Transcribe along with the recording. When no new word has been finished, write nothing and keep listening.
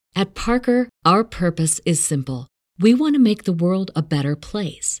At Parker, our purpose is simple. We want to make the world a better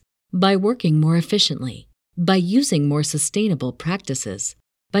place by working more efficiently, by using more sustainable practices,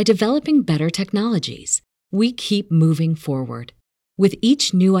 by developing better technologies. We keep moving forward. With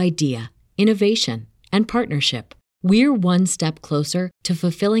each new idea, innovation, and partnership, we're one step closer to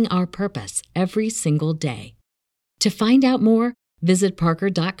fulfilling our purpose every single day. To find out more, visit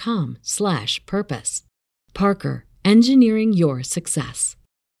parker.com/purpose. Parker, engineering your success.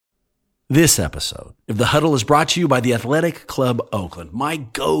 This episode of The Huddle is brought to you by the Athletic Club Oakland, my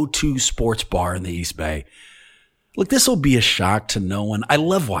go-to sports bar in the East Bay. Look, this will be a shock to no one. I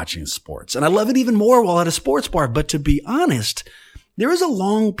love watching sports, and I love it even more while at a sports bar. But to be honest, there was a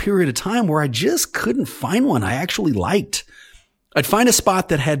long period of time where I just couldn't find one I actually liked. I'd find a spot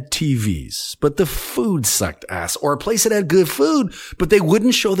that had TVs, but the food sucked ass, or a place that had good food, but they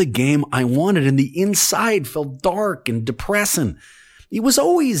wouldn't show the game I wanted, and the inside felt dark and depressing. It was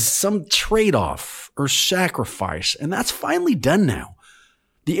always some trade-off or sacrifice, and that's finally done now.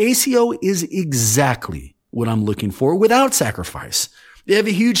 The ACO is exactly what I'm looking for without sacrifice. They have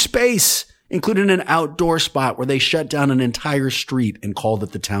a huge space, including an outdoor spot where they shut down an entire street and called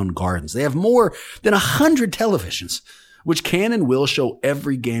it the Town Gardens. They have more than 100 televisions, which can and will show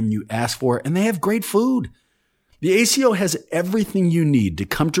every game you ask for, and they have great food. The ACO has everything you need to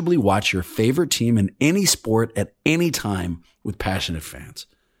comfortably watch your favorite team in any sport at any time with passionate fans.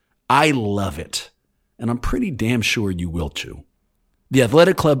 I love it, and I'm pretty damn sure you will too. The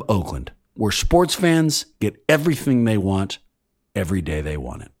Athletic Club Oakland, where sports fans get everything they want every day they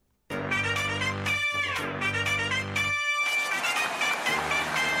want it.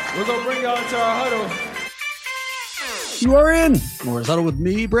 We're going to bring y'all into our huddle. You are in Moore's Huddle with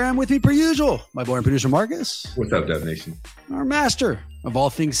me, Bram, with me per usual. My boy and producer, Marcus. What's up, Dev Nation? Our master of all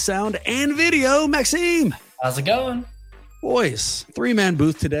things sound and video, Maxime. How's it going? Boys, 3-man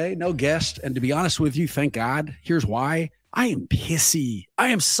booth today, no guest. And to be honest with you, thank God. Here's why. I am pissy. I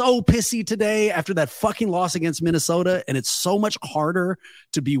am so pissy today after that fucking loss against Minnesota. And it's so much harder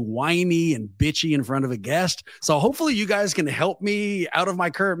to be whiny and bitchy in front of a guest. So hopefully you guys can help me out of my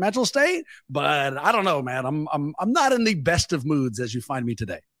current mental state. But I don't know, man. I'm not in the best of moods as you find me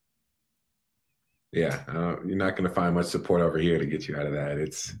today. Yeah, you're not going to find much support over here to get you out of that.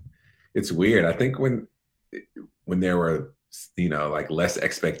 It's weird. I think when there were, like less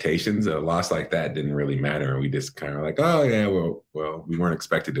expectations, a loss like that didn't really matter. We just kind of like, oh yeah, well, we weren't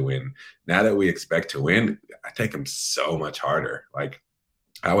expected to win. Now that we expect to win, I take them so much harder. Like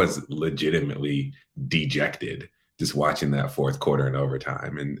I was legitimately dejected just watching that fourth quarter and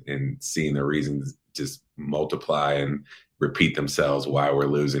overtime and seeing the reasons just multiply and repeat themselves why we're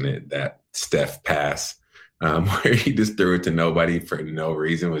losing it. That Steph pass, where he just threw it to nobody for no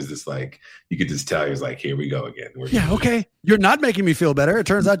reason, was just like, you could just tell he was like, here we go again. Okay. You're not making me feel better. It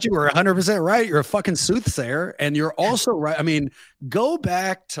turns out you were 100% right. You're a fucking soothsayer. And you're also right. I mean, go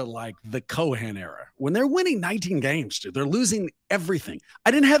back to like the Cohen era when they're winning 19 games, dude. They're losing everything.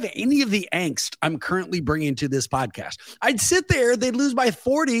 I didn't have any of the angst I'm currently bringing to this podcast. I'd sit there, they'd lose by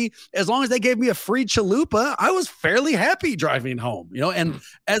 40. As long as they gave me a free chalupa, I was fairly happy driving home, and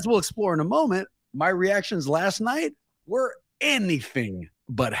as we'll explore in a moment, my reactions last night were anything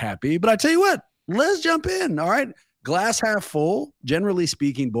but happy. But I tell you what, let's jump in. All right. Glass half full. Generally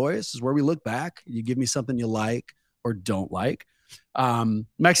speaking, boys, this is where we look back. You give me something you like or don't like.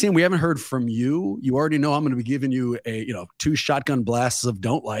 Maxime, we haven't heard from you. You already know I'm going to be giving you 2 shotgun blasts of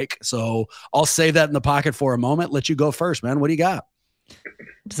don't like. So I'll save that in the pocket for a moment. Let you go first, man. What do you got?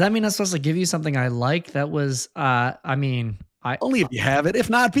 Does that mean I'm supposed to give you something I like? That was, only if you have it.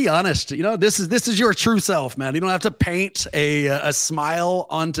 If not, be honest. This is your true self, man. You don't have to paint a smile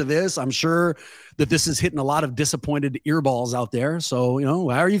onto this. I'm sure that this is hitting a lot of disappointed earballs out there. So,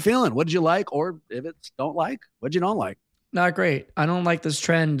 how are you feeling? What did you like? Or if it's don't like, what you don't like? Not great. I don't like this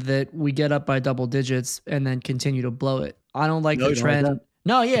trend that we get up by double digits and then continue to blow it. I don't like the trend. Like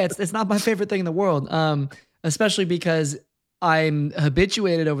no, yeah, it's not my favorite thing in the world. Especially because I'm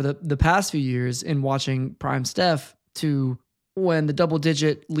habituated over the past few years in watching Prime Steph to when the double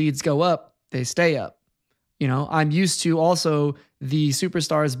digit leads go up, they stay up. I'm used to also the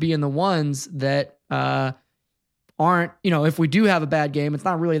superstars being the ones that aren't, if we do have a bad game, it's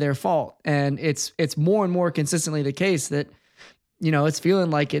not really their fault. And it's more and more consistently the case that, it's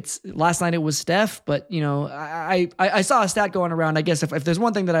feeling like last night it was Steph, but I saw a stat going around. I guess if there's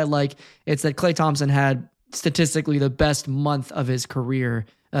one thing that I like, it's that Klay Thompson had statistically the best month of his career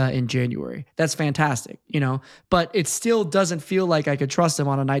in January. That's fantastic, but it still doesn't feel like I could trust him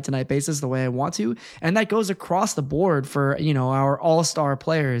on a night-to-night basis the way I want to. And that goes across the board for, our all-star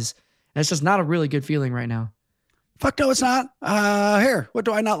players. And it's just not a really good feeling right now. Fuck no, it's not. Here, what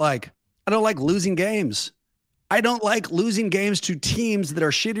do I not like? I don't like losing games. I don't like losing games to teams that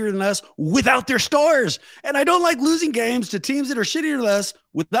are shittier than us without their stars. And I don't like losing games to teams that are shittier than us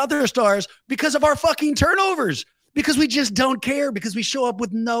without their stars because of our fucking turnovers, because we just don't care, because we show up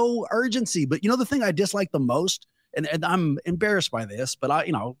with no urgency. But you know, the thing I dislike the most, and I'm embarrassed by this, but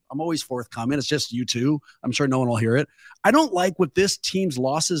I'm always forthcoming. It's just you two. I'm sure no one will hear it. I don't like what this team's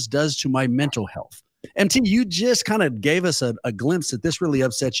losses does to my mental health. MT, you just kind of gave us a glimpse that this really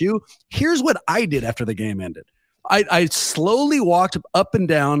upsets you. Here's what I did after the game ended. I slowly walked up and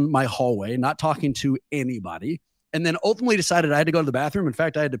down my hallway, not talking to anybody, and then ultimately decided I had to go to the bathroom. In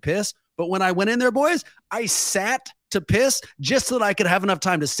fact, I had to piss. But when I went in there, boys, I sat to piss just so that I could have enough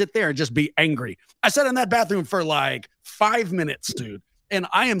time to sit there and just be angry. I sat in that bathroom for like 5 minutes, dude. And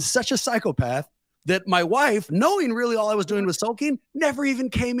I am such a psychopath that my wife, knowing really all I was doing was sulking, never even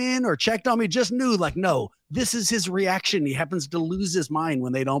came in or checked on me, just knew like, no, this is his reaction. He happens to lose his mind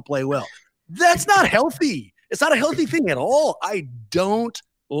when they don't play well. That's not healthy. It's not a healthy thing at all. I don't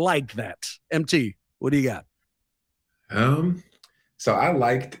like that. MT, what do you got? So I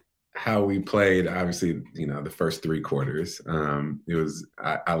liked how we played, obviously, the first 3 quarters.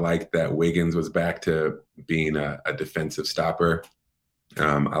 I liked that Wiggins was back to being a defensive stopper.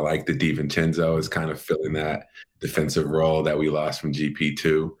 I like that DiVincenzo is kind of filling that defensive role that we lost from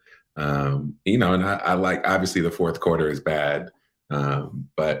GP2. And I like, obviously the fourth quarter is bad.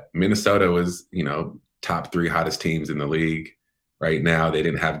 But Minnesota was, top 3 hottest teams in the league right now. They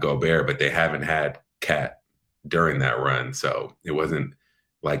didn't have Gobert, but they haven't had Cat during that run. So it wasn't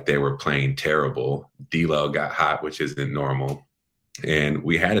like they were playing terrible. D'Lo got hot, which isn't normal. And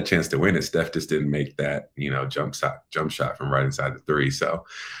we had a chance to win it. Steph just didn't make that, jump shot from right inside the 3. So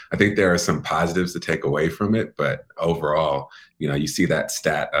I think there are some positives to take away from it. But overall, you see that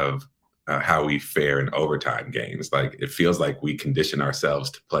stat of how we fare in overtime games. Like, it feels like we condition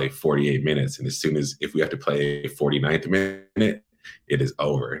ourselves to play 48 minutes. And as soon as, if we have to play a 49th minute, it is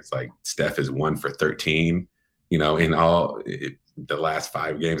over. It's like Steph is 1 for 13, in all the last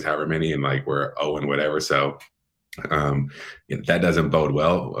 5 games, however many, and like we're 0 and whatever. So that doesn't bode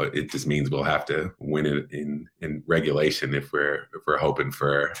well. It just means we'll have to win it in regulation if we're hoping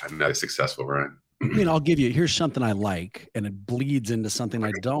for another successful run. I'll give you, here's something I like, and it bleeds into something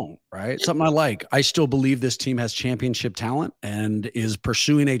I don't, right? Something I like. I still believe this team has championship talent and is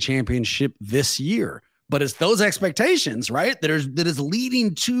pursuing a championship this year. But it's those expectations, right, that is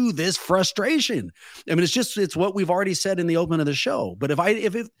leading to this frustration. I mean, it's what we've already said in the opening of the show. But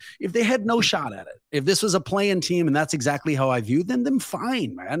if they had no shot at it, if this was a playing team and that's exactly how I view them, then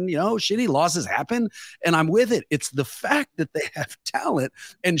fine, man. Shitty losses happen, and I'm with it. It's the fact that they have talent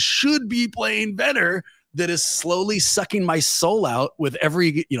and should be playing better that is slowly sucking my soul out with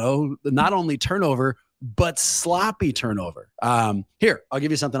every, not only turnover, but sloppy turnover. Here, I'll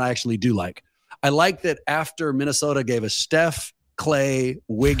give you something I actually do like. I like that after Minnesota gave us Steph, Clay,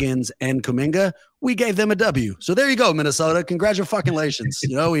 Wiggins, and Kuminga, we gave them a W. So there you go, Minnesota. Congratulations.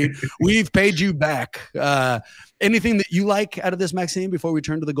 We've paid you back. Anything that you like out of this, Maxime, before we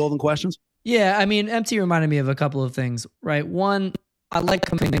turn to the golden questions? Yeah, I mean, MT reminded me of a couple of things, right? One, I like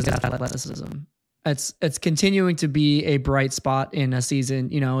Kuminga's athleticism. It's continuing to be a bright spot in a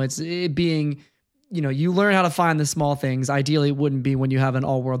season. You learn how to find the small things. Ideally, it wouldn't be when you have an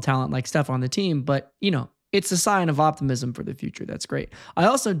all-world talent like Steph on the team, but, it's a sign of optimism for the future. That's great. I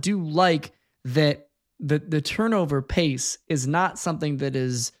also do like that the turnover pace is not something that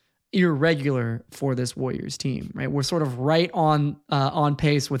is irregular for this Warriors team, right? We're sort of right on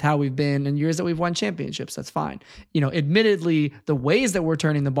pace with how we've been in years that we've won championships. That's fine. Admittedly, the ways that we're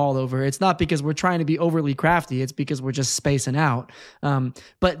turning the ball over, it's not because we're trying to be overly crafty. It's because we're just spacing out.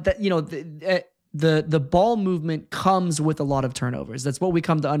 But that, the ball movement comes with a lot of turnovers. That's what we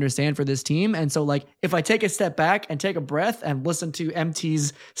come to understand for this team. And so, like, if I take a step back and take a breath and listen to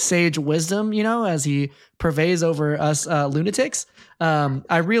MT's sage wisdom, as he purveys over us lunatics,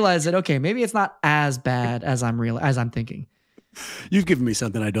 I realize that, okay, maybe it's not as bad as I'm thinking. You've given me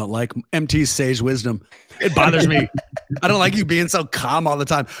something I don't like. MT's sage wisdom. It bothers me. I don't like you being so calm all the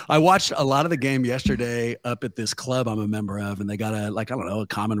time. I watched a lot of the game yesterday up at this club I'm a member of, and they got a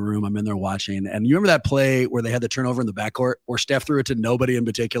common room. I'm in there watching. And you remember that play where they had the turnover in the backcourt where Steph threw it to nobody in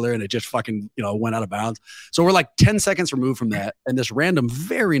particular and it just fucking, went out of bounds. So we're like 10 seconds removed from that. And this random,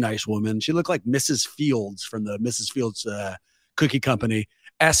 very nice woman, she looked like Mrs. Fields from the Mrs. Fields cookie company,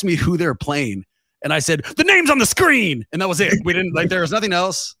 asked me who they're playing. And I said, the name's on the screen. And that was it. We didn't there was nothing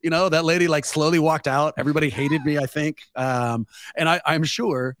else. That lady slowly walked out. Everybody hated me, I think. And I'm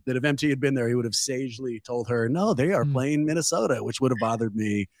sure that if MT had been there, he would have sagely told her, no, they are playing Minnesota, which would have bothered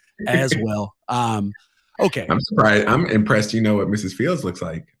me as well. Okay. I'm surprised. I'm impressed. You know what Mrs. Fields looks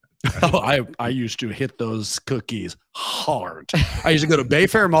like. I used to hit those cookies hard. I used to go to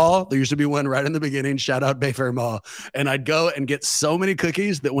Bayfair Mall. There used to be one right in the beginning. Shout out Bayfair Mall. And I'd go and get so many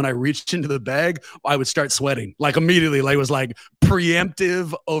cookies that when I reached into the bag, I would start sweating like immediately. Like it was like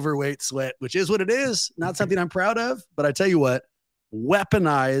preemptive overweight sweat, which is what it is. Not something I'm proud of. But I tell you what,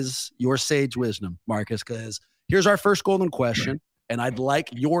 weaponize your sage wisdom, Marcus, because here's our first golden question. And I'd like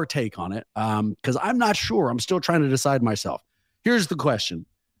your take on it because I'm not sure. I'm still trying to decide myself. Here's the question.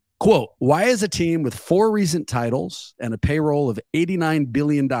 Quote, why is a team with 4 recent titles and a payroll of $89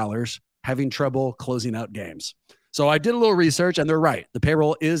 billion having trouble closing out games? So I did a little research and they're right. The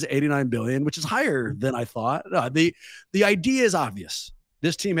payroll is $89 billion, which is higher than I thought. The idea is obvious.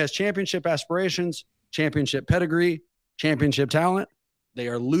 This team has championship aspirations, championship pedigree, championship talent. They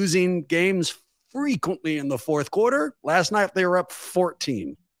are losing games frequently in the fourth quarter. Last night they were up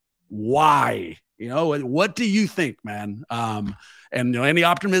 14. Why? You know, what do you think, man? And any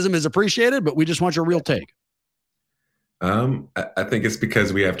optimism is appreciated, but we just want your real take. I think it's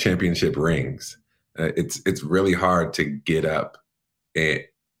because we have championship rings. It's really hard to get up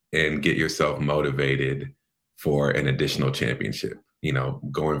and get yourself motivated for an additional championship. You know,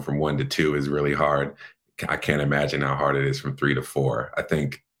 going from 1 to 2 is really hard. I can't imagine how hard it is from 3 to 4. I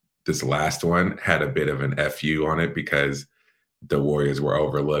think this last one had a bit of an FU on it because the Warriors were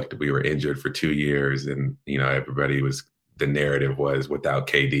overlooked. We were injured for 2 years and, you know, the narrative was without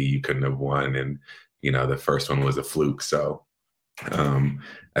KD, you couldn't have won. And, you know, the first one was a fluke. So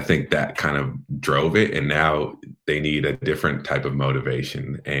I think that kind of drove it. And now they need a different type of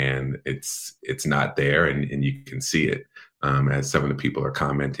motivation and it's not there. And you can see it as some of the people are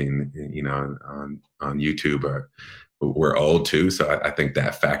commenting, you know, on YouTube we're old too. So I think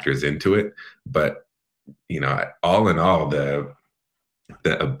that factors into it. But, you know, all in all, the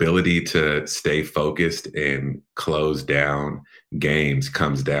ability to stay focused and close down games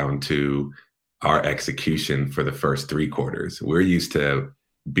comes down to our execution for the first 3 quarters. We're used to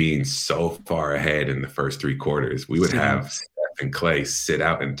being so far ahead in the first 3 quarters. We would have Steph and Clay sit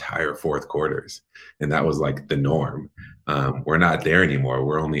out entire fourth quarters. And that was like the norm. We're not there anymore.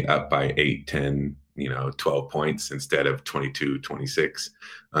 We're only up by 8, 10, 12 points instead of 22, 26.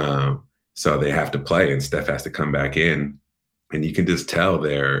 So they have to play and Steph has to come back in. And you can just tell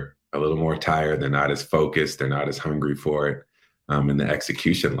they're a little more tired. They're not as focused. They're not as hungry for it. And the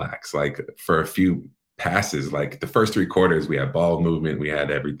execution lacks. Like for a few passes, like the first 3 quarters, we had ball movement. We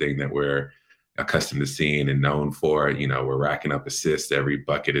had everything that we're accustomed to seeing and known for. You know, we're racking up assists. Every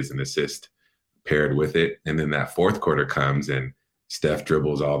bucket is an assist paired with it. And then that fourth quarter comes and Steph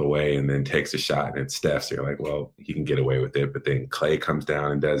dribbles all the way and then takes a shot and it's Steph. So you're like, well, he can get away with it. But then Clay comes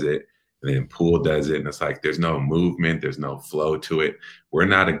down and does it. And then Poole does it. And it's like, there's no movement. There's no flow to it. We're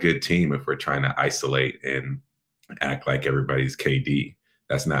not a good team if we're trying to isolate and act like everybody's KD.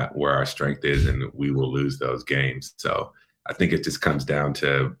 That's not where our strength is. And we will lose those games. So I think it just comes down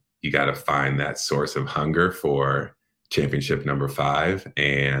to, you got to find that source of hunger for championship number 5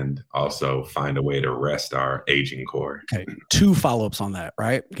 and also find a way to rest our aging core. Okay. 2 follow-ups on that,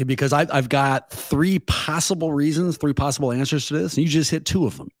 right? Okay, because I've got 3 possible reasons, 3 possible answers to this. And you just hit 2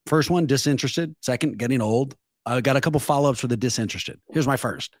 of them. First one, disinterested. Second, getting old. I got a couple follow-ups for the disinterested. Here's my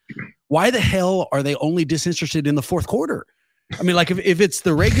first. Why the hell are they only disinterested in the fourth quarter? I mean, like if it's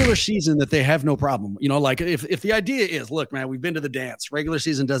the regular season that they have no problem, like if the idea is, look, man, we've been to the dance, regular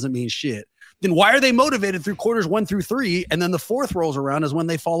season doesn't mean shit. Then why are they motivated through quarters 1 through 3? And then the fourth rolls around is when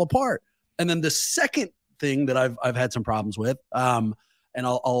they fall apart. And then the second thing that I've had some problems with, and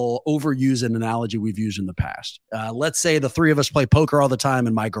I'll overuse an analogy we've used in the past. Let's say the 3 of us play poker all the time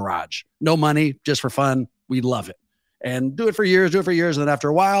in my garage. No money, just for fun. We love it. And do it for years. And then after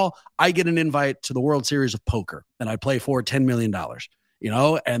a while, I get an invite to the World Series of Poker and I play for $10 million,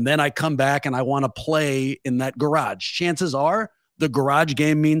 and then I come back and I want to play in that garage. Chances are the garage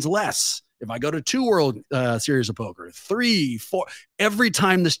game means less. If I go to 2 World Series of Poker, 3, 4, every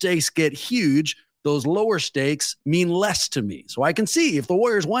time the stakes get huge, those lower stakes mean less to me. So I can see if the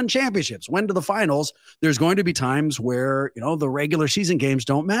Warriors won championships, went to the finals, there's going to be times where, the regular season games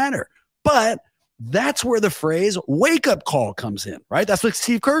don't matter. But that's where the phrase wake up call comes in, right? That's what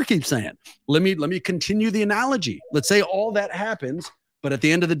Steve Kerr keeps saying. Let me continue the analogy. Let's say all that happens, but at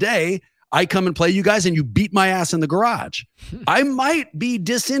the end of the day, I come and play you guys and you beat my ass in the garage. I might be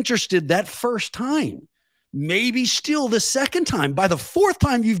disinterested that first time, maybe still the second time. By the 4th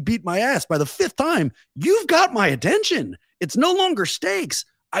time you've beat my ass, by the 5th time, you've got my attention. It's no longer stakes.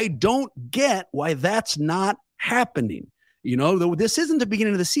 I don't get why that's not happening. This isn't the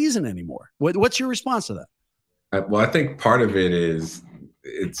beginning of the season anymore. What's your response to that? Well, I think part of it is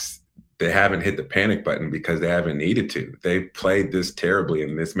they haven't hit the panic button because they haven't needed to. They played this terribly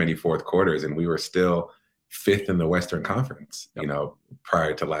in this many fourth quarters, and we were still 5th in the Western Conference,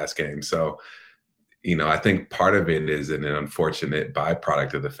 prior to last game. So, I think part of it is an unfortunate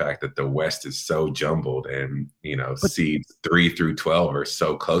byproduct of the fact that the West is so jumbled and, seeds 3 through 12 are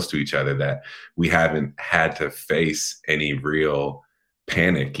so close to each other that we haven't had to face any real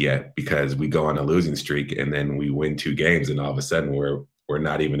panic yet, because we go on a losing streak and then we win 2 games and all of a sudden we're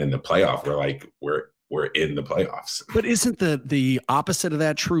not even in the playoff. We're in the playoffs. But isn't the opposite of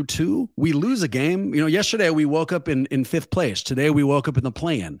that true too? We lose a game. Yesterday we woke up in 5th place. Today we woke up in the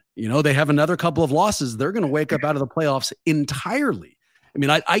play-in. They have another couple of losses. They're going to wake up out of the playoffs entirely. I mean,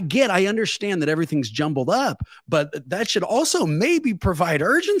 I understand that everything's jumbled up, but that should also maybe provide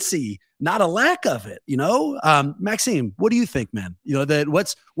urgency, not a lack of it. Maxime, what do you think, man?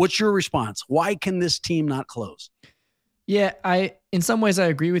 What's your response? Why can this team not close? Yeah, in some ways I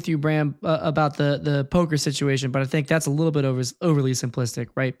agree with you, Bram, about the poker situation, but I think that's a little bit overly simplistic,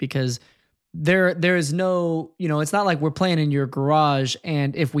 right? Because there is no, it's not like we're playing in your garage,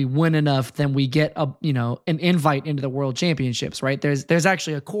 and if we win enough, then we get an invite into the World Championships, right? There's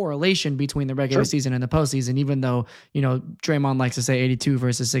actually a correlation between the regular season and the postseason, even though Draymond likes to say 82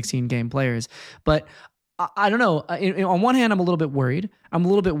 versus 16 game players, but I don't know. On one hand, I'm a little bit worried. I'm a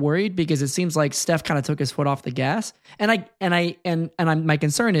little bit worried because it seems like Steph kind of took his foot off the gas. And my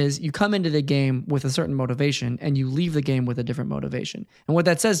concern is you come into the game with a certain motivation and you leave the game with a different motivation. And what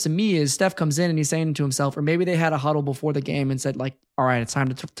that says to me is Steph comes in and he's saying to himself, or maybe they had a huddle before the game and said like, all right, it's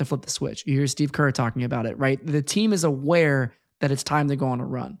time to flip the switch. You hear Steve Kerr talking about it, right? The team is aware that it's time to go on a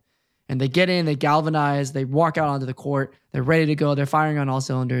run. And they get in, they galvanize, they walk out onto the court, they're ready to go, they're firing on all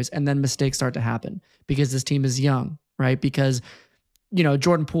cylinders, and then mistakes start to happen because this team is young, right? Because,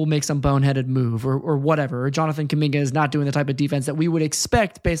 Jordan Poole makes some boneheaded move or whatever, or Jonathan Kuminga is not doing the type of defense that we would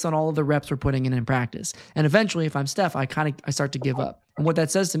expect based on all of the reps we're putting in practice. And eventually, if I'm Steph, I start to give up. And what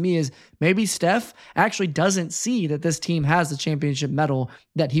that says to me is maybe Steph actually doesn't see that this team has the championship medal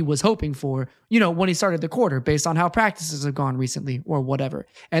that he was hoping for, when he started the quarter based on how practices have gone recently or whatever.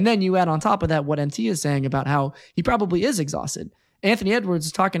 And then you add on top of that what MT is saying about how he probably is exhausted. Anthony Edwards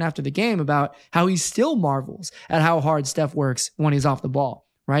is talking after the game about how he still marvels at how hard Steph works when he's off the ball,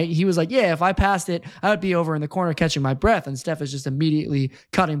 right? He was like, yeah, if I passed it, I would be over in the corner catching my breath. And Steph is just immediately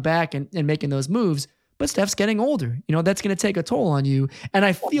cutting back and making those moves. But Steph's getting older. That's going to take a toll on you. And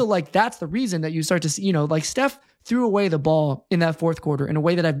I feel like that's the reason that you start to see, like Steph threw away the ball in that fourth quarter in a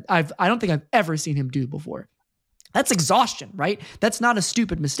way that I don't think I've ever seen him do before. That's exhaustion, right? That's not a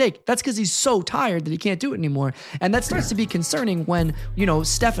stupid mistake. That's because he's so tired that he can't do it anymore. And that starts to be concerning when,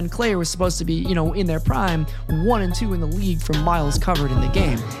 Steph and Clay were supposed to be, in their prime, 1 and 2 in the league for miles covered in the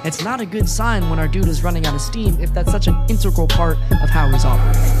game. It's not a good sign when our dude is running out of steam if that's such an integral part of how he's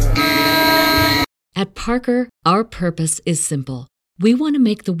operating. At Parker, our purpose is simple. We want to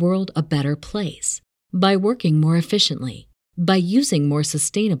make the world a better place by working more efficiently, by using more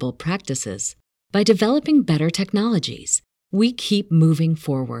sustainable practices, by developing better technologies. We keep moving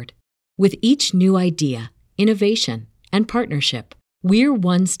forward. With each new idea, innovation, and partnership, we're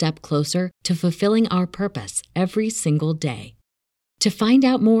one step closer to fulfilling our purpose every single day. To find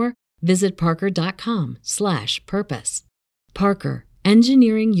out more, visit parker.com/purpose. Parker,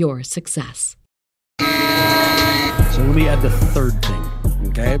 engineering your success. So let me add the third thing,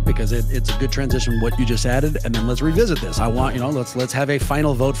 okay? Because it's a good transition what you just added, and then let's revisit this. I want, let's have a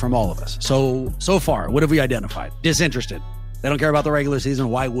final vote from all of us. So far, what have we identified? Disinterested. They don't care about the regular season.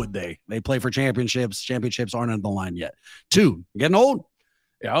 Why would they? They play for championships. Championships aren't on the line yet. 2, getting old.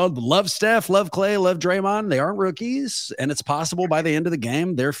 Love Steph, love Clay, love Draymond. They aren't rookies, and it's possible by the end of the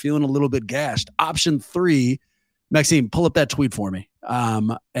game, they're feeling a little bit gashed. Option 3, Maxime, pull up that tweet for me.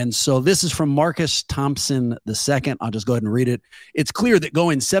 And so this is from Marcus Thompson II. I'll just go ahead and read it. It's clear that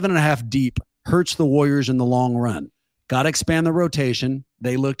going 7.5 deep hurts the Warriors in the long run. Got to expand the rotation.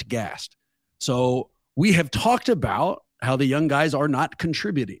 They looked gassed. So we have talked about how the young guys are not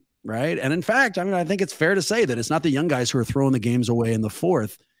contributing, right? And in fact, I think it's fair to say that it's not the young guys who are throwing the games away in the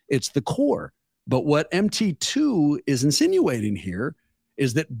fourth. It's the core. But what MT2 is insinuating here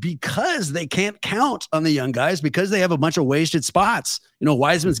is that because they can't count on the young guys, because they have a bunch of wasted spots,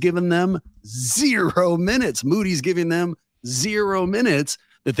 Wiseman's giving them 0 minutes. Moody's giving them 0 minutes,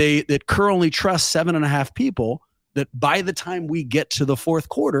 that Kerr only trusts 7.5 people, that by the time we get to the fourth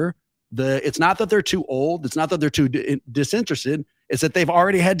quarter, it's not that they're too old. It's not that they're too disinterested. It's that they've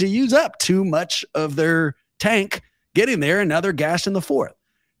already had to use up too much of their tank getting there, and now they're gassed in the fourth.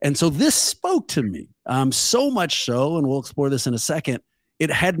 And so this spoke to me so much so, and we'll explore this in a second, it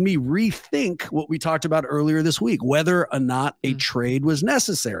had me rethink what we talked about earlier this week, whether or not a trade was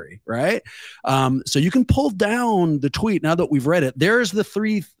necessary, right? So you can pull down the tweet now that we've read it. There's the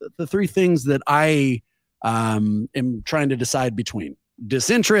three things that I am trying to decide between: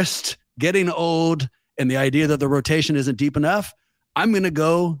 disinterest, getting old, and the idea that the rotation isn't deep enough. I'm going to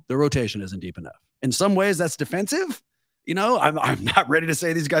go, the rotation isn't deep enough. In some ways, that's defensive. You know, I'm not ready to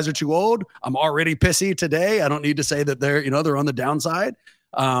say these guys are too old. I'm already pissy today. I don't need to say that they're on the downside.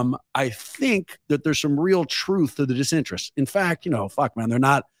 I think that there's some real truth to the disinterest. In fact, they're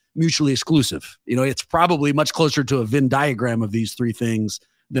not mutually exclusive. It's probably much closer to a Venn diagram of these three things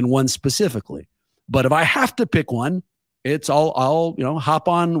than one specifically. But if I have to pick one, I'll hop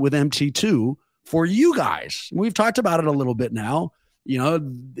on with MT2 for you guys. We've talked about it a little bit now.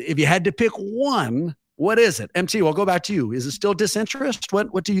 If you had to pick one, what is it? MT, we'll go back to you. Is it still disinterest?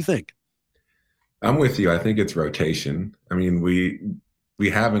 What do you think? I'm with you. I think it's rotation. I mean, we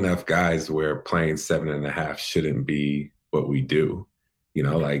have enough guys where playing 7.5 shouldn't be what we do.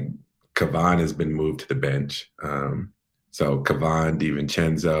 Like Kavan has been moved to the bench. So Kavan,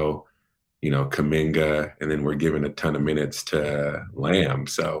 DiVincenzo, Kuminga, and then we're giving a ton of minutes to Lamb.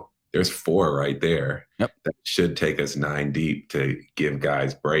 So there's 4 right there. Yep. That should take us 9 deep to give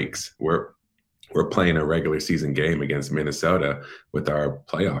guys breaks. We're playing a regular season game against Minnesota with our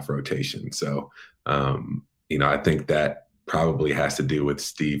playoff rotation. So, I think that probably has to do with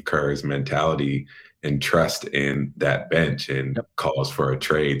Steve Kerr's mentality and trust in that bench, and calls for a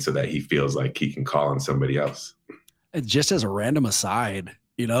trade so that he feels like he can call on somebody else. Just as a random aside,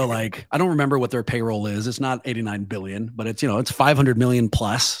 like I don't remember what their payroll is. It's not 89 billion, but it's, it's 500 million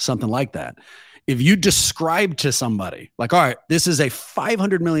plus, something like that. If you describe to somebody like, all right, this is a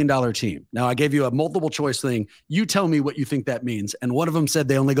 $500 million team. Now I gave you a multiple choice thing. You tell me what you think that means. And one of them said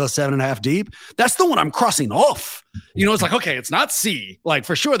they only go 7.5 deep. That's the one I'm crossing off. It's like, okay, it's not C. Like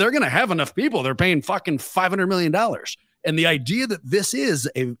for sure, they're going to have enough people. They're paying fucking $500 million. And the idea that this is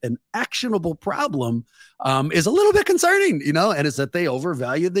an actionable problem is a little bit concerning, and it's that they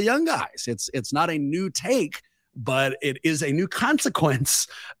overvalued the young guys. It's not a new take, but it is a new consequence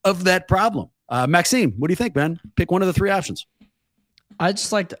of that problem. Maxime, what do you think, man? Pick one of the 3 options. I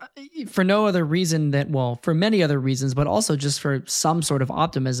just like to, for no other reason for many other reasons, but also just for some sort of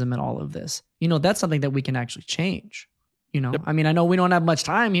optimism in all of this. That's something that we can actually change. Yep. I mean, I know we don't have much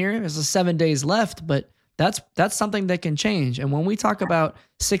time here. There's 7 days left, but that's something that can change. And when we talk about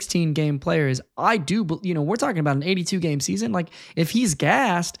 16 game players, we're talking about an 82 game season. Like if he's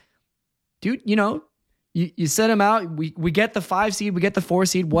gassed, dude, you set him out. We get the 5 seed, we get the 4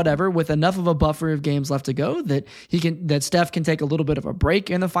 seed, whatever, with enough of a buffer of games left to go that Steph can take a little bit of a break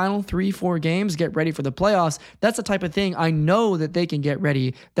in the final 3-4 games, get ready for the playoffs. That's the type of thing I know that they can get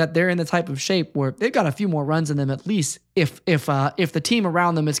ready, that they're in the type of shape where they've got a few more runs in them at least if the team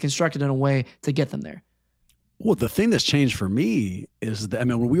around them is constructed in a way to get them there. Well, the thing that's changed for me is that,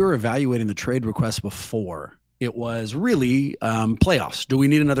 when we were evaluating the trade request before, it was really playoffs. Do we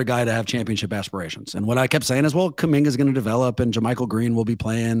need another guy to have championship aspirations? And what I kept saying is, well, Kuminga is going to develop and JaMychal Green will be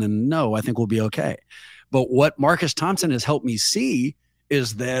playing, and no, I think we'll be okay. But what Marcus Thompson has helped me see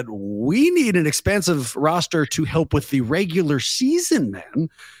is that we need an expansive roster to help with the regular season, man.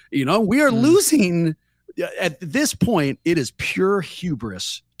 We are losing. At this point, it is pure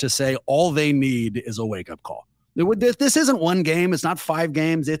hubris to say all they need is a wake-up call. This isn't one game. It's not 5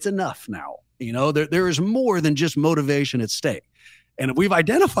 games. It's enough now. There is more than just motivation at stake. And if we've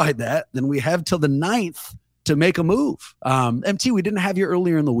identified that, then we have till the 9th to make a move. MT, we didn't have you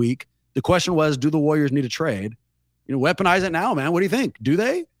earlier in the week. The question was, do the Warriors need a trade? Weaponize it now, man. What do you think? Do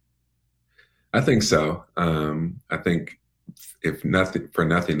they? I think so. I think if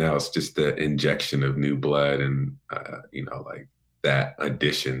nothing else, just the injection of new blood and, like that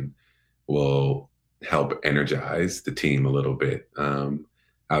addition will help energize the team a little bit.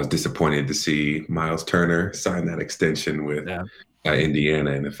 I was disappointed to see Miles Turner sign that extension with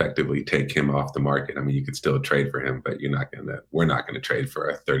Indiana and effectively take him off the market. I mean, you could still trade for him, but we're not going to trade for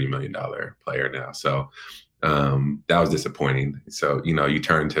a $30 million player now. So that was disappointing. So, you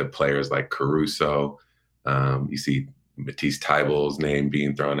turn to players like Caruso. You see Matisse Thybulle's name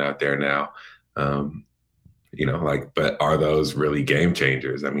being thrown out there now. But are those really game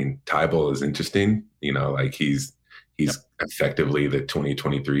changers? I mean, Thybulle is interesting, he's effectively the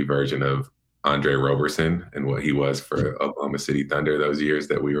 2023 version of Andre Roberson and what he was for Oklahoma City Thunder those years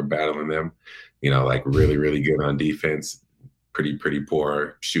that we were battling them, really, really good on defense, pretty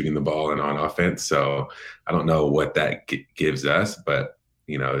poor shooting the ball and on offense. So I don't know what that gives us, but,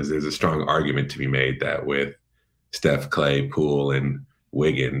 there's a strong argument to be made that with Steph, Clay, Poole, and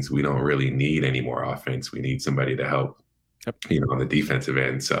Wiggins, we don't really need any more offense. We need somebody to help on the defensive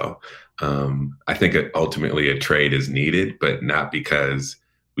end. So I think ultimately a trade is needed, but not because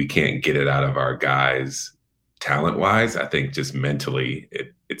we can't get it out of our guys talent-wise. I think just mentally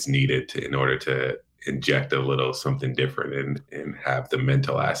it's needed in order to inject a little something different and have the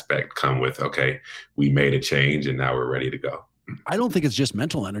mental aspect come with, okay, we made a change and now we're ready to go. I don't think it's just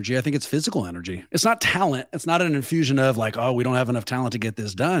mental energy. I think it's physical energy. It's not talent. It's not an infusion of like, oh, we don't have enough talent to get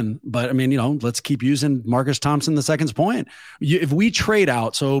this done. But I mean, let's keep using Marcus Thompson II's point. If we trade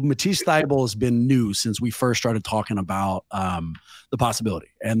out, so Matisse Thybulle has been new since we first started talking about the possibility.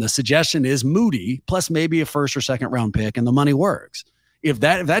 And the suggestion is Moody plus maybe a first or second round pick, and the money works. If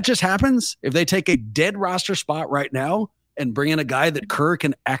that just happens, if they take a dead roster spot right now and bring in a guy that Kerr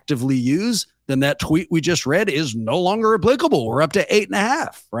can actively use, then that tweet we just read is no longer applicable. We're up to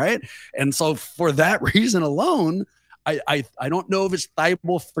 8.5, right? And so for that reason alone, I don't know if it's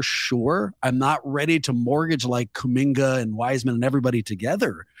Thybulle for sure. I'm not ready to mortgage like Kuminga and Wiseman and everybody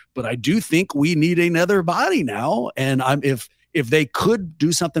together, but I do think we need another body now. And if they could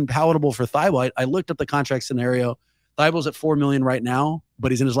do something palatable for Thybulle, I looked at the contract scenario. Thybulle's at $4 million right now,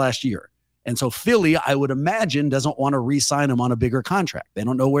 but he's in his last year. And so Philly, I would imagine, doesn't want to re-sign him on a bigger contract. They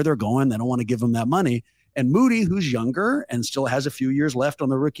don't know where they're going. They don't want to give him that money. And Moody, who's younger and still has a few years left on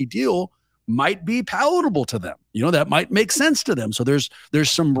the rookie deal, might be palatable to them. That might make sense to them. So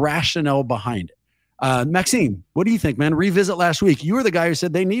there's some rationale behind it. Maxime, what do you think, man? Revisit last week. You were the guy who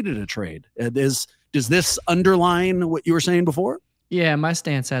said they needed a trade. Does this underline what you were saying before? Yeah, my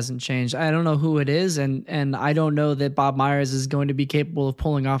stance hasn't changed. I don't know who it is, and I don't know that Bob Myers is going to be capable of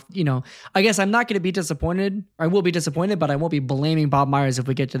pulling off, I guess I'm not going to be disappointed. I will be disappointed, but I won't be blaming Bob Myers if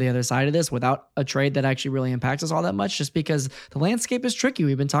we get to the other side of this without a trade that actually really impacts us all that much, just because the landscape is tricky.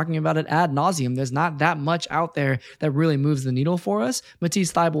 We've been talking about it ad nauseum. There's not that much out there that really moves the needle for us.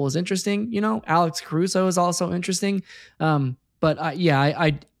 Matisse Thybulle is interesting. Alex Caruso is also interesting. But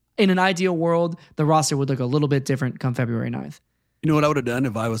I in an ideal world, the roster would look a little bit different come February 9th. You know what I would have done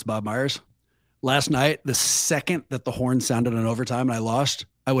if I was Bob Myers? Last night, the second that the horn sounded in overtime and I lost,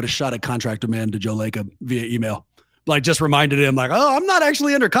 I would have shot a contract demand to Joe Lacob via email. Like, just reminded him, like, oh, I'm not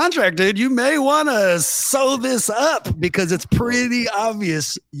actually under contract, dude. You may want to sew this up because it's pretty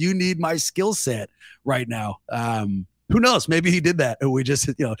obvious you need my skill set right now. Who knows? Maybe he did that. And we just,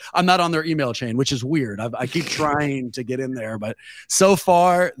 I'm not on their email chain, which is weird. I keep trying to get in there, but so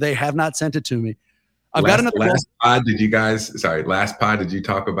far they have not sent it to me. Last pod, did you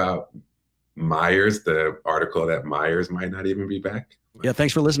talk about Myers, the article that Myers might not even be back? Yeah,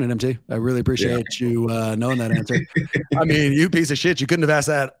 thanks for listening, MT. I really appreciate you knowing that answer. I mean, you piece of shit. You couldn't have asked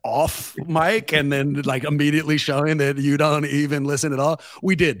that off mic and then like immediately showing that you don't even listen at all.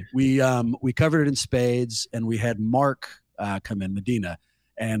 We did. We covered it in spades, and we had Mark come in, Medina,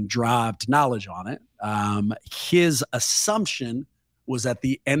 and dropped knowledge on it. His assumption was at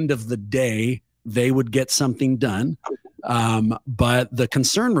the end of the day, they would get something done. But the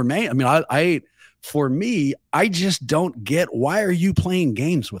concern remains. I mean, for me, I just don't get, why are you playing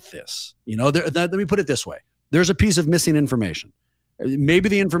games with this? Let me put it this way. There's a piece of missing information. Maybe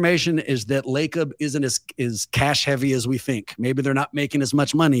the information is that Lacob isn't as cash heavy as we think. Maybe they're not making as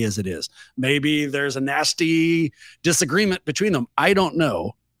much money as it is. Maybe there's a nasty disagreement between them. I don't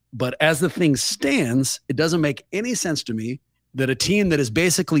know. But as the thing stands, it doesn't make any sense to me that a team that is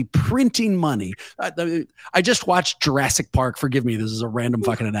basically printing money. I just watched Jurassic Park. Forgive me, this is a random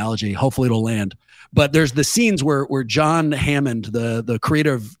fucking analogy. Hopefully it'll land. But there's the scenes where John Hammond, the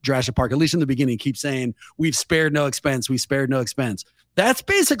creator of Jurassic Park, at least in the beginning, keeps saying, we've spared no expense. We spared no expense. That's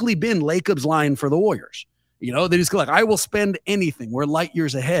basically been Lacob's line for the Warriors. They just go like, I will spend anything. We're light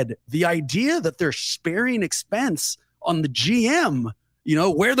years ahead. The idea that they're sparing expense on the GM,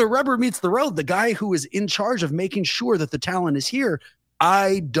 where the rubber meets the road, the guy who is in charge of making sure that the talent is here,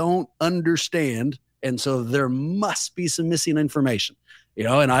 I don't understand. And so there must be some missing information,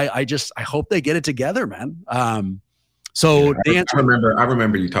 and I hope they get it together, man. So I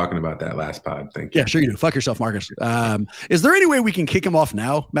remember you talking about that last pod. Thank you. Yeah, sure you do. Fuck yourself, Marcus. Is there any way we can kick him off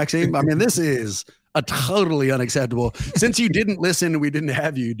now, Maxime? I mean, this is a totally unacceptable. Since you didn't listen, we didn't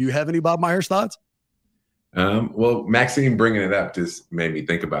have you. Do you have any Bob Myers thoughts? Well, Maxime bringing it up just made me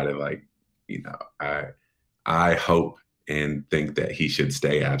think about it. Like, I hope and think that he should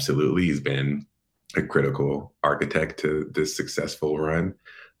stay. Absolutely. He's been a critical architect to this successful run.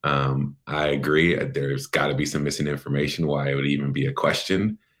 I agree. There's got to be some missing information. Why it would even be a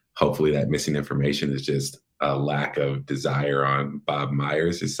question. Hopefully that missing information is just a lack of desire on Bob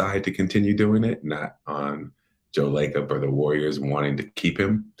Myers' side to continue doing it, not on Joe Lacob or the Warriors wanting to keep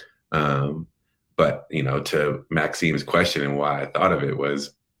him. But, to Maxime's question and why I thought of it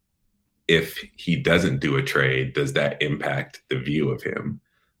was, if he doesn't do a trade, does that impact the view of him?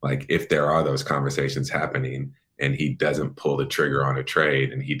 Like if there are those conversations happening and he doesn't pull the trigger on a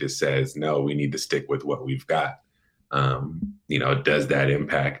trade and he just says, no, we need to stick with what we've got. Does that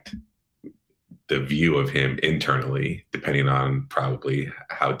impact the view of him internally, depending on probably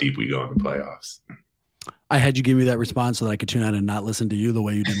how deep we go in the playoffs? I had you give me that response so that I could tune out and not listen to you the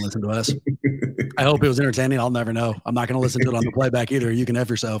way you didn't listen to us. I hope it was entertaining. I'll never know. I'm not going to listen to it on the playback either. You can F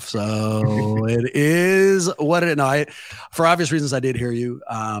yourself. So it is what it. No, for obvious reasons, I did hear you.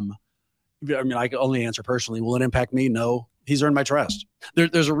 I can only answer personally. Will it impact me? No. He's earned my trust.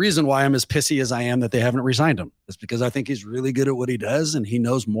 There's a reason why I'm as pissy as I am that they haven't re-signed him. It's because I think he's really good at what he does, and he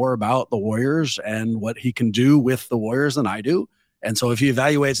knows more about the Warriors and what he can do with the Warriors than I do. And so if he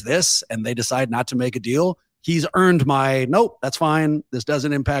evaluates this and they decide not to make a deal, he's earned my, nope, that's fine. This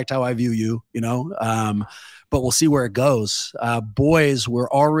doesn't impact how I view you, but we'll see where it goes. Boys, we're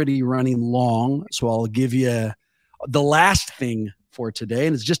already running long, so I'll give you the last thing for today,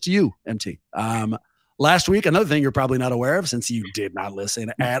 and it's just to you, MT. Last week, another thing you're probably not aware of since you did not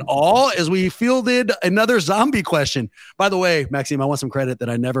listen at all is we fielded another zombie question. By the way, Maxime, I want some credit that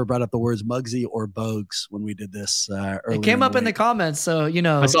I never brought up the words Muggsy or Bogues when we did this earlier. It came up in the comments, so,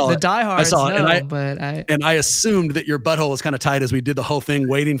 the diehards know, and I assumed that your butthole was kind of tight as we did the whole thing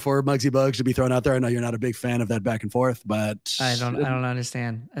waiting for Muggsy Bogues to be thrown out there. I know you're not a big fan of that back and forth, but I don't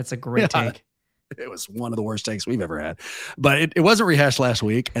understand. That's a great take. It was one of the worst takes we've ever had, but it wasn't rehashed last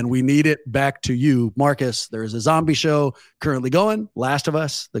week, and we need it back to you, Marcus. There's a zombie show currently going, Last of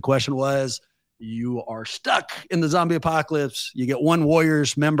Us. The question was, you are stuck in the zombie apocalypse. You get one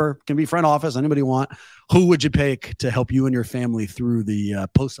Warriors member, can be front office, anybody you want. Who would you pick to help you and your family through the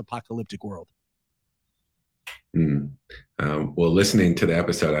post-apocalyptic world? Well, listening to the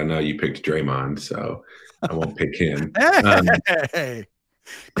episode, I know you picked Draymond, so I won't pick him. Hey.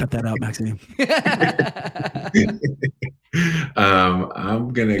 Cut that out, Maxime.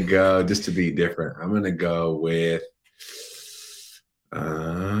 I'm going to go, just to be different, I'm going to go with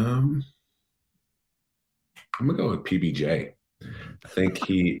PBJ. I think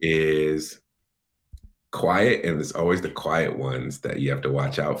he is quiet, and it's always the quiet ones that you have to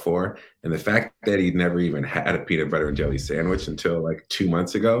watch out for. And the fact that he never even had a peanut butter and jelly sandwich until like 2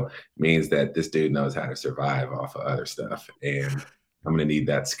 months ago means that this dude knows how to survive off of other stuff. And I'm going to need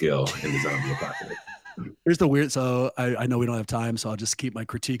that skill in the zombie apocalypse. Here's the weird. So I know we don't have time, so I'll just keep my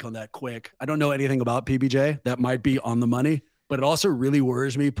critique on that quick. I don't know anything about PBJ. That might be on the money, but it also really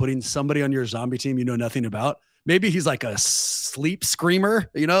worries me putting somebody on your zombie team you know nothing about. Maybe he's like a sleep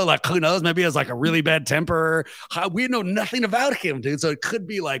screamer, like who knows? Maybe he has like a really bad temper. We know nothing about him, dude. So it could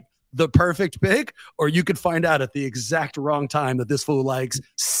be like the perfect pick, or you could find out at the exact wrong time that this fool likes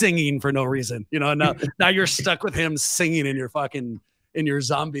singing for no reason. Now you're stuck with him singing in your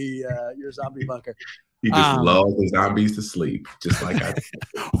zombie bunker. He just lulls the zombies to sleep, just like I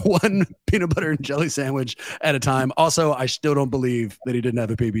one peanut butter and jelly sandwich at a time. Also, I still don't believe that he didn't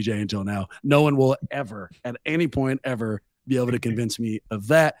have a PBJ until now. No one will ever, at any point ever, be able to convince me of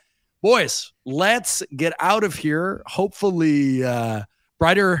that. Boys, let's get out of here. Hopefully,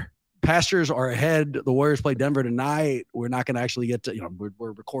 brighter pastures are ahead. The Warriors play Denver tonight. We're not going to actually get to,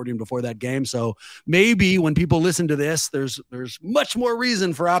 we're recording before that game. So maybe when people listen to this, there's much more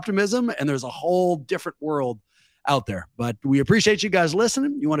reason for optimism, and there's a whole different world out there. But we appreciate you guys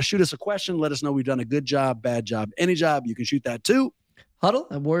listening. You want to shoot us a question, let us know we've done a good job, bad job, any job. You can shoot that too.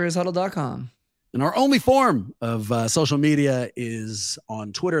 Huddle@warriorshuddle.com. And our only form of social media is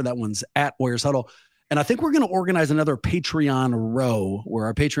on Twitter. That one's @WarriorsHuddle. And I think we're going to organize another Patreon row where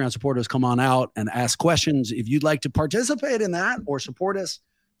our Patreon supporters come on out and ask questions. If you'd like to participate in that or support us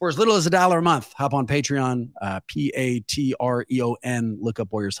for as little as $1 a month, hop on Patreon, Patreon, look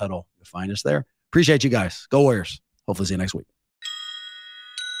up Warriors Huddle. You'll find us there. Appreciate you guys. Go Warriors. Hopefully see you next week.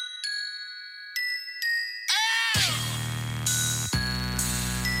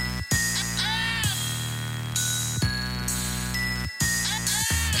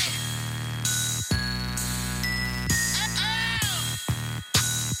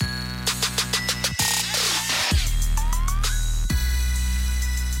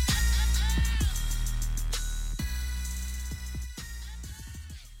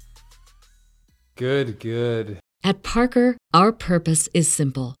 Good. At Parker, our purpose is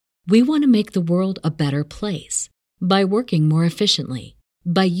simple. We want to make the world a better place by working more efficiently,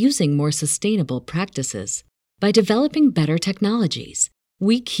 by using more sustainable practices, by developing better technologies.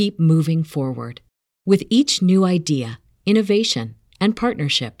 We keep moving forward. With each new idea, innovation, and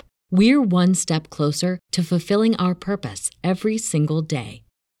partnership, we're one step closer to fulfilling our purpose every single day.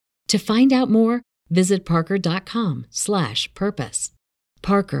 To find out more, visit parker.com/purpose.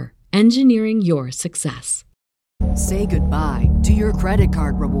 Parker, engineering your success. Say goodbye to your credit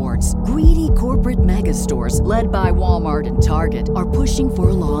card rewards. Greedy corporate mega stores, led by Walmart and Target, are pushing for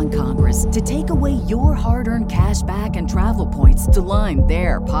a law in Congress to take away your hard-earned cash back and travel points to line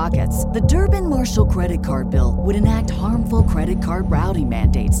their pockets. The Durbin-Marshall credit card bill would enact harmful credit card routing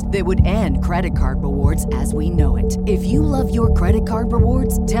mandates that would end credit card rewards as we know it. If you love your credit card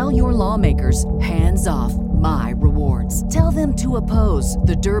rewards, tell your lawmakers, hands off my rewards. Tell them to oppose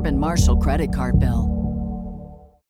the Durbin-Marshall credit card bill.